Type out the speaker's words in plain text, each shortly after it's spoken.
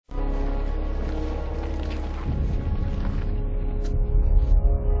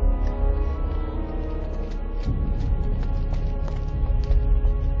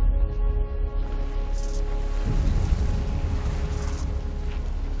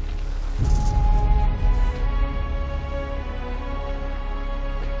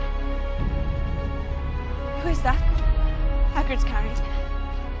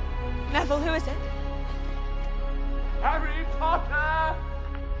Neville, who is it? Harry Potter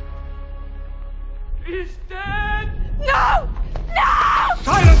is dead! No! No!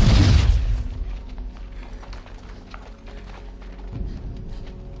 Silence!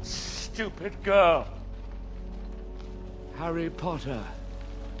 Stupid girl. Harry Potter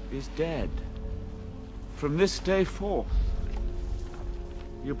is dead. From this day forth,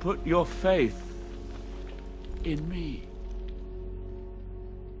 you put your faith in me.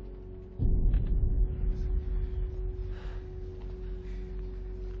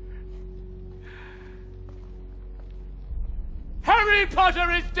 Harry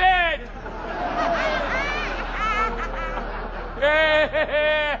Potter is dead!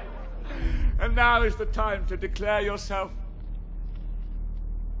 And now is the time to declare yourself.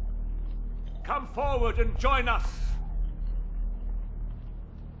 Come forward and join us.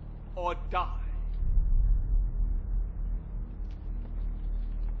 Or die.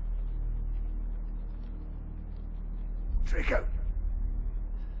 Draco.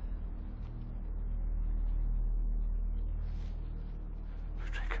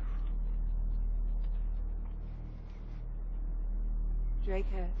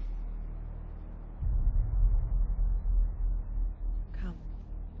 Draco. Come.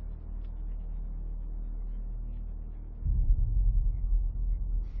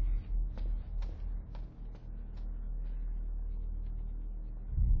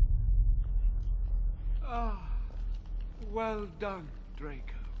 Ah, well done, Draco.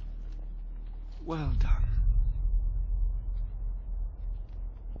 Well done.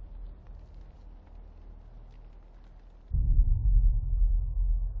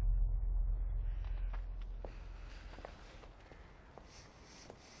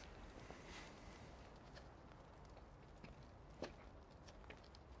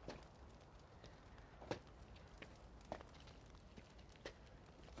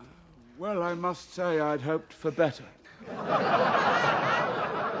 Well, I must say I'd hoped for better.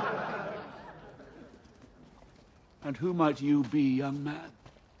 And who might you be, young man?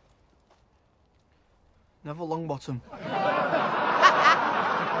 Neville Longbottom.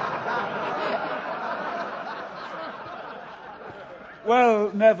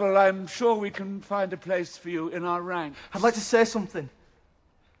 Well, Neville, I'm sure we can find a place for you in our ranks. I'd like to say something.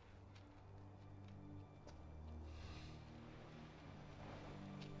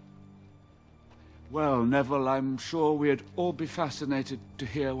 Well, Neville, I'm sure we'd all be fascinated to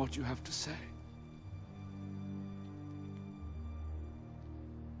hear what you have to say.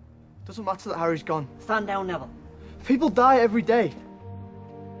 Doesn't matter that Harry's gone. Stand down, Neville. People die every day.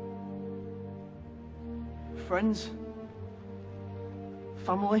 Friends.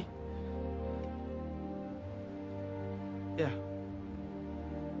 Family. Yeah.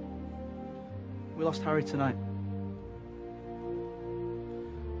 We lost Harry tonight.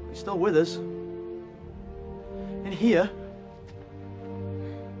 He's still with us. In here.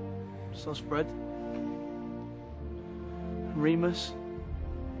 So's Fred. Remus.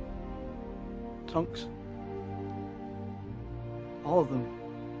 Tonks. All of them.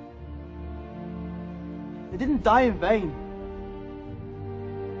 They didn't die in vain.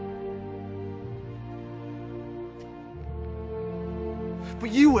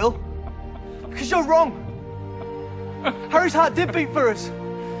 But you will. Because you're wrong. Harry's heart did beat for us.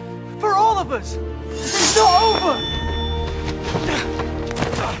 For all of us. It's not over.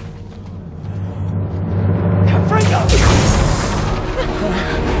 Franco!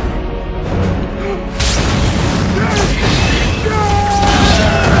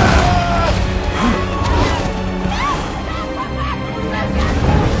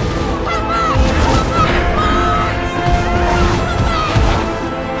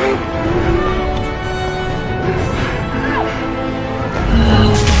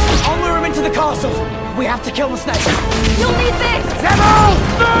 We have to kill the snake. You'll need this! Never!